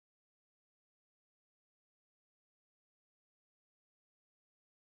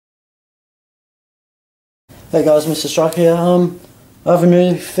Hey guys, Mr. Strike here. I have a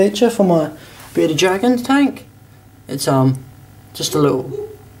new feature for my bearded dragon tank. It's just a little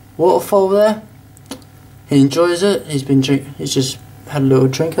waterfall there. He enjoys it. He's just had a little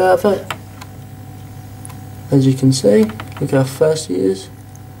drink out of it. As you can see, look how thirsty he is.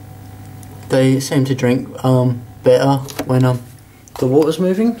 They seem to drink better when the water's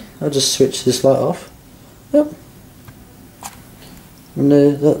moving. I'll just switch this light off. Yep. And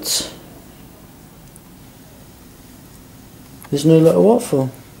that's his new little waterfall.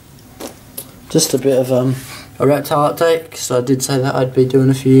 Just a bit of a reptile update, because I did say that I'd be doing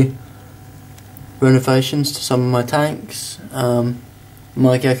a few renovations to some of my tanks.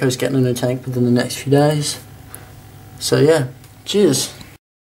 My gecko's getting a new tank within the next few days. So yeah, cheers.